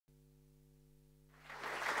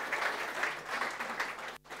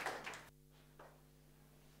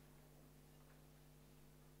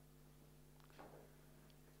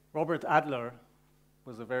Robert Adler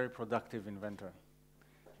was a very productive inventor.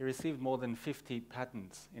 He received more than 50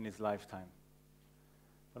 patents in his lifetime.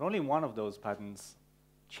 But only one of those patents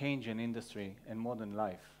changed an industry and modern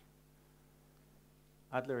life.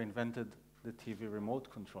 Adler invented the TV remote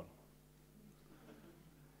control.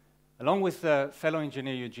 Along with fellow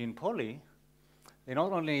engineer Eugene Pauly, they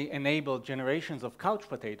not only enabled generations of couch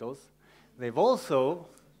potatoes, they've also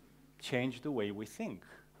changed the way we think,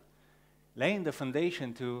 laying the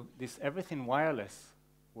foundation to this everything wireless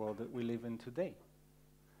world that we live in today.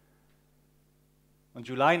 On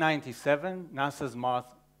July 97, NASA's Mars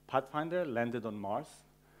Pathfinder landed on Mars,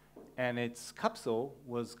 and its capsule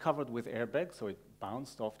was covered with airbags, so it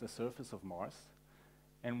bounced off the surface of Mars.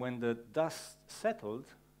 And when the dust settled,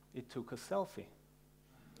 it took a selfie.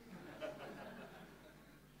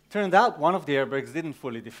 Turned out one of the airbags didn't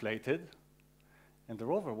fully deflated, and the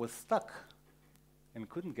rover was stuck and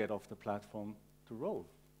couldn't get off the platform to rove.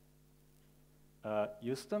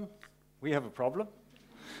 Houston, we have a problem.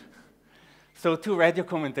 So two radio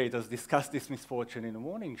commentators discussed this misfortune in a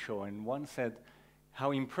morning show, and one said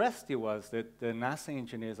how impressed he was that the NASA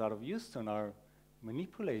engineers out of Houston are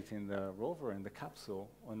manipulating the rover and the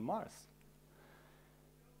capsule on Mars.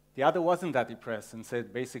 The other wasn't that impressed and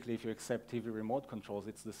said, basically, if you accept TV remote controls,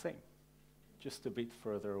 it's the same, just a bit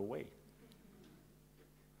further away.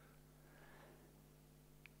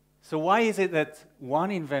 So why is it that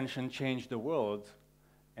one invention changed the world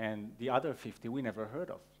and the other 50 we never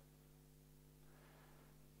heard of?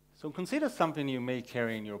 So consider something you may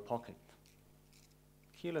carry in your pocket.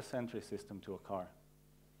 Keyless entry system to a car.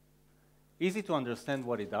 Easy to understand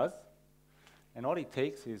what it does, and all it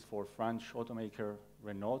takes is for French automaker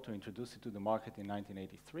Renault to introduce it to the market in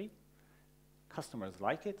 1983. Customers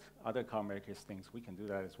like it, other car makers think we can do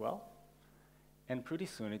that as well, and pretty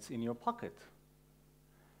soon it's in your pocket.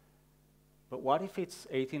 But what if it's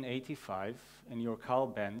 1885 and you're Carl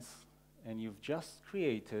Benz and you've just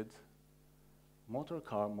created motor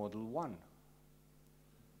car Model 1?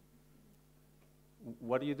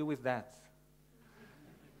 What do you do with that?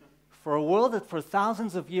 For a world that for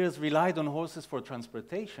thousands of years relied on horses for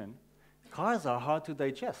transportation, cars are hard to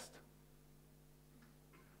digest.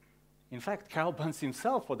 In fact, Carl Benz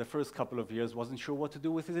himself, for the first couple of years, wasn't sure what to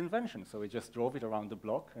do with his invention, so he just drove it around the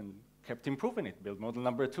block and kept improving it, built model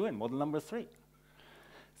number 2 and model number 3.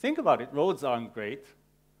 Think about it, roads aren't great,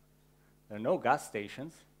 there are no gas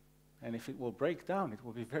stations, and if it will break down, it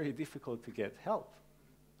will be very difficult to get help.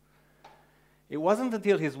 It wasn't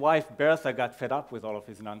until his wife, Bertha, got fed up with all of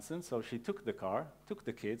his nonsense, so she took the car, took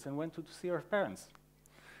the kids, and went to see her parents,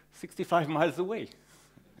 65 miles away.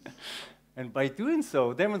 And by doing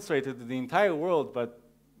so, demonstrated to the entire world, but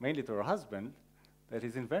mainly to her husband, that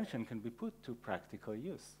his invention can be put to practical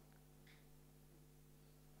use.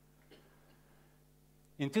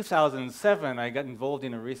 In 2007, I got involved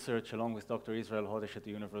in a research along with Dr. Israel Hodish at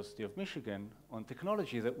the University of Michigan on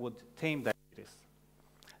technology that would tame diabetes.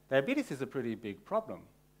 Diabetes is a pretty big problem.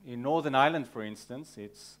 In Northern Ireland, for instance,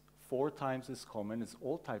 it's 4 times as common as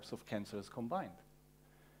all types of cancers combined.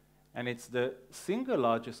 And it's the single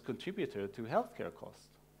largest contributor to healthcare costs.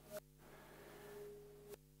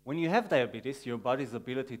 When you have diabetes, your body's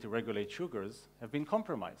ability to regulate sugars have been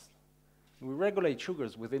compromised. We regulate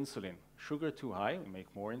sugars with insulin. Sugar too high, we make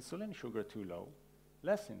more insulin. Sugar too low,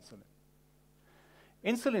 less insulin.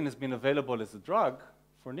 Insulin has been available as a drug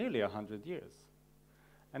for nearly 100 years.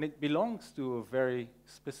 And it belongs to a very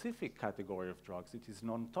specific category of drugs. It is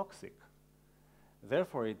non-toxic.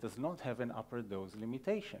 Therefore, it does not have an upper dose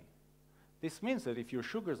limitation. This means that if your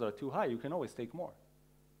sugars are too high, you can always take more.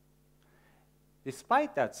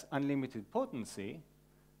 Despite that unlimited potency,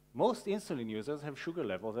 most insulin users have sugar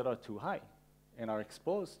levels that are too high and are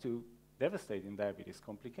exposed to devastating diabetes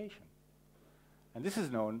complications. And this is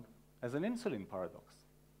known as an insulin paradox.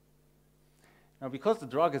 Now, because the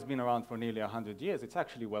drug has been around for nearly 100 years, it's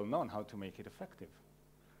actually well known how to make it effective.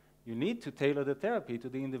 You need to tailor the therapy to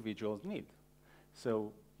the individual's need.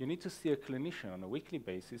 So you need to see a clinician on a weekly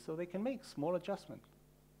basis so they can make small adjustments.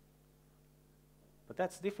 But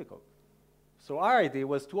that's difficult. So our idea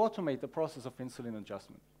was to automate the process of insulin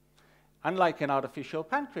adjustment. Unlike an artificial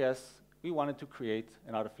pancreas, we wanted to create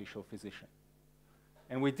an artificial physician.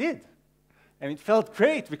 And we did. And it felt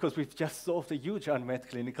great because we've just solved a huge unmet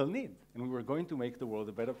clinical need, and we were going to make the world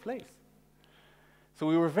a better place. So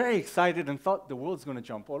we were very excited and thought the world's going to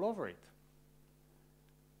jump all over it.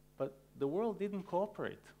 But the world didn't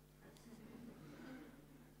cooperate.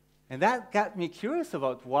 And that got me curious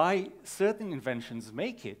about why certain inventions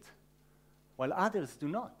make it, while others do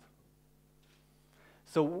not.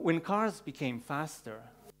 So when cars became faster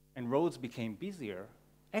and roads became busier,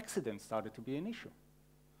 accidents started to be an issue.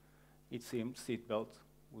 it seemed seatbelt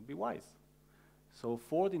would be wise. So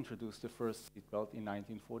Ford introduced the first seatbelt in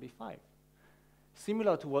 1945.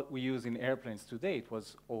 Similar to what we use in airplanes today, it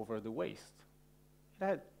was over the waist. It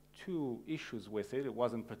had two issues with it. It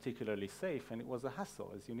wasn't particularly safe, and it was a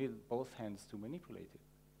hassle, as you needed both hands to manipulate it.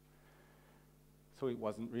 So it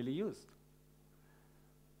wasn't really used.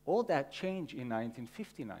 All that changed in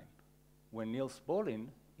 1959, when Niels Bohlin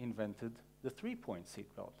invented the three-point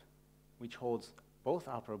seatbelt, which holds both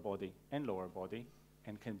upper body and lower body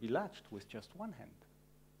and can be latched with just one hand.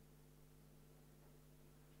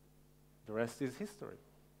 The rest is history.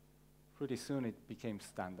 Pretty soon it became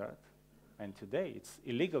standard, and today it's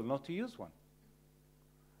illegal not to use one.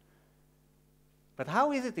 But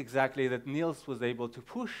how is it exactly that Niels was able to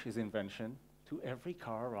push his invention to every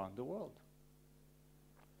car around the world?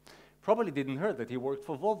 Probably didn't hurt that he worked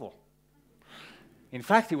for Volvo. In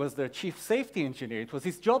fact, he was their chief safety engineer. It was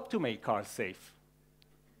his job to make cars safe.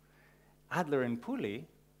 Adler and Pulley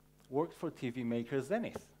worked for TV maker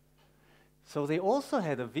Zenith. So they also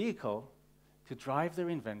had a vehicle to drive their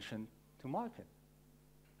invention to market.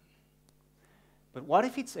 But what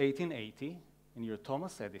if it's 1880 and you're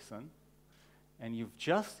Thomas Edison and you've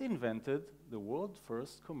just invented the world's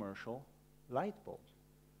first commercial light bulb?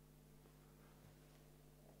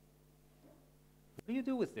 What do you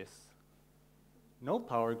do with this? No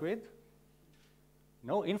power grid,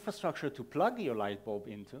 no infrastructure to plug your light bulb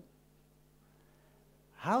into.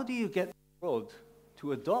 How do you get the world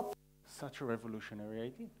to adopt such a revolutionary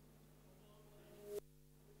idea?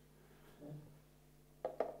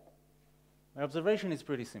 My observation is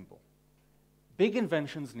pretty simple. Big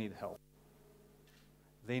inventions need help.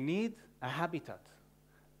 They need a habitat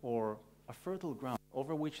or a fertile ground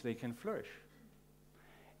over which they can flourish.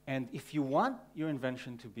 And if you want your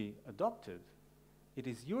invention to be adopted, it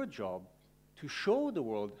is your job to show the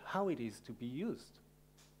world how it is to be used.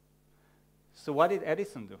 So what did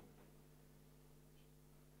Edison do?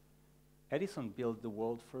 Edison built the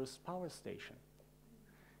world's first power station.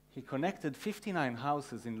 He connected 59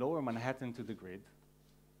 houses in Lower Manhattan to the grid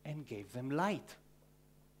and gave them light.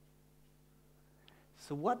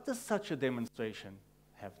 So what does such a demonstration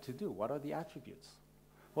have to do? What are the attributes?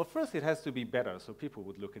 Well, first, it has to be better, so people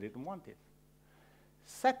would look at it and want it.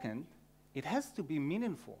 Second, it has to be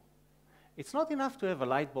meaningful. It's not enough to have a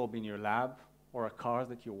light bulb in your lab or a car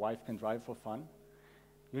that your wife can drive for fun.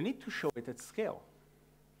 You need to show it at scale.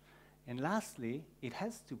 And lastly, it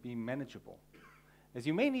has to be manageable, as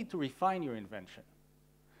you may need to refine your invention.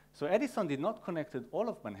 So Edison did not connect all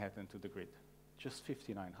of Manhattan to the grid, just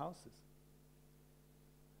 59 houses.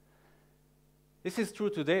 This is true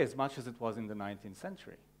today as much as it was in the 19th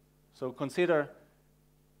century. So consider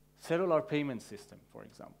cellular payment system, for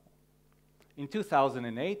example. In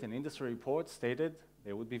 2008, an industry report stated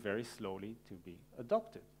they would be very slowly to be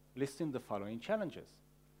adopted, listing the following challenges: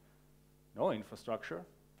 no infrastructure,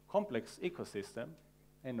 complex ecosystem,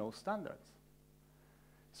 and no standards.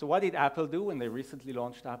 So what did Apple do when they recently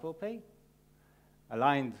launched Apple Pay?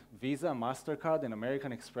 Aligned Visa, MasterCard, and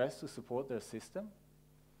American Express to support their system,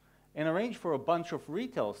 and arranged for a bunch of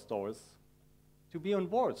retail stores to be on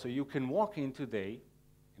board so you can walk in today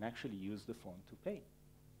and actually use the phone to pay.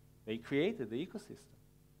 They created the ecosystem.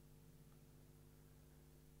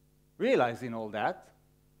 Realizing all that,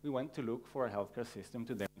 we went to look for a healthcare system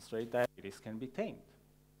to demonstrate that diabetes can be tamed.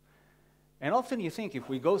 And often you think if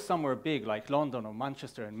we go somewhere big like London or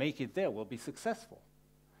Manchester and make it there, we'll be successful.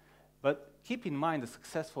 But keep in mind, a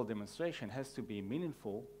successful demonstration has to be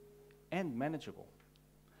meaningful and manageable.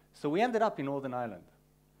 So we ended up in Northern Ireland.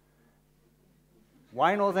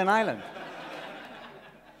 Why Northern Ireland?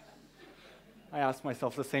 I asked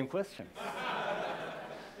myself the same question.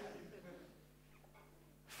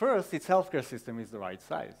 First, its healthcare system is the right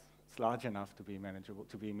size. It's large enough to be manageable,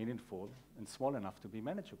 to be meaningful, and small enough to be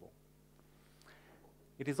manageable.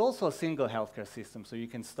 It is also a single healthcare system, so you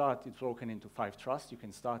can start, it's broken into 5 trusts, you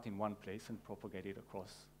can start in one place and propagate it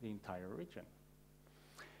across the entire region.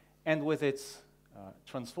 And with its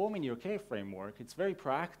Transforming Your Care framework, it's very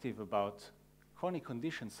proactive about chronic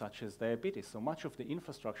conditions such as diabetes. So much of the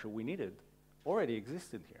infrastructure we needed already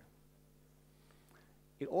existed here.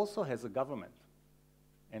 It also has a government,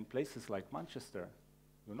 and places like Manchester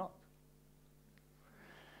do not.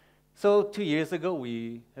 So 2 years ago,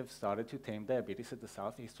 we have started to tame diabetes at the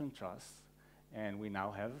Southeastern Trust, and we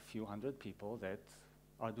now have a few hundred people that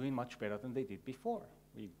are doing much better than they did before.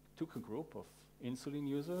 We took a group of insulin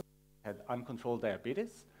users, had uncontrolled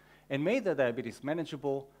diabetes, and made their diabetes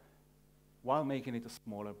manageable while making it a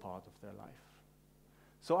smaller part of their life.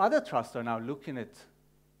 So other trusts are now looking at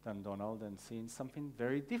Dundonald and seeing something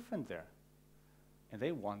very different there, and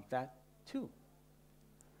they want that too.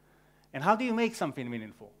 And how do you make something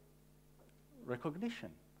meaningful? Recognition.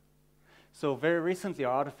 So very recently,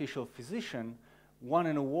 our artificial physician won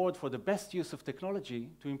an award for the best use of technology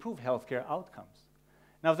to improve healthcare outcomes.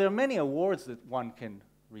 Now, there are many awards that one can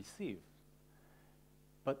receive,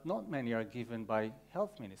 but not many are given by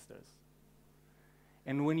health ministers.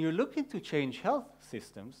 And when you're looking to change health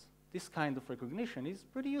systems, this kind of recognition is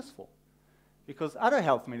pretty useful, because other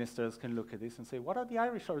health ministers can look at this and say, what are the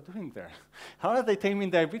Irish are doing there? How are they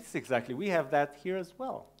taming diabetes exactly? We have that here as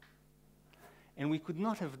well. And we could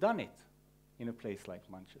not have done it in a place like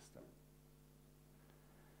Manchester.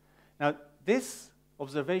 Now, this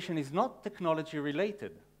observation is not technology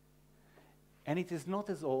related, and it is not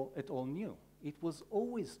at all new. It was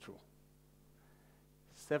always true.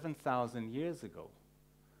 7,000 years ago,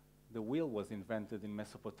 the wheel was invented in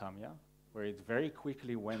Mesopotamia, where it very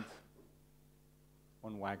quickly went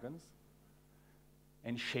on wagons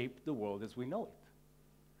and shaped the world as we know it.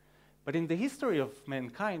 But in the history of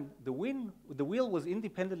mankind, the wheel was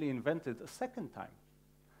independently invented a second time,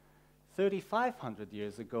 3,500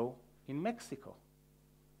 years ago in Mexico,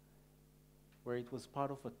 where it was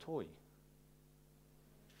part of a toy.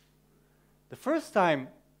 The first time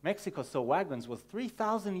Mexico saw wagons was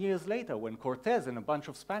 3,000 years later, when Cortez and a bunch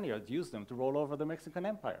of Spaniards used them to roll over the Mexican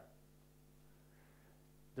Empire.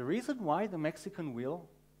 The reason why the Mexican wheel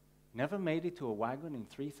never made it to a wagon in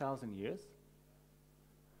 3,000 years,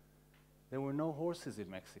 there were no horses in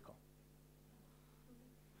Mexico.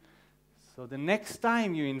 So the next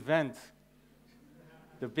time you invent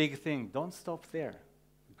the big thing, don't stop there.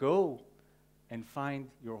 Go and find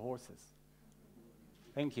your horses.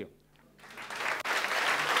 Thank you.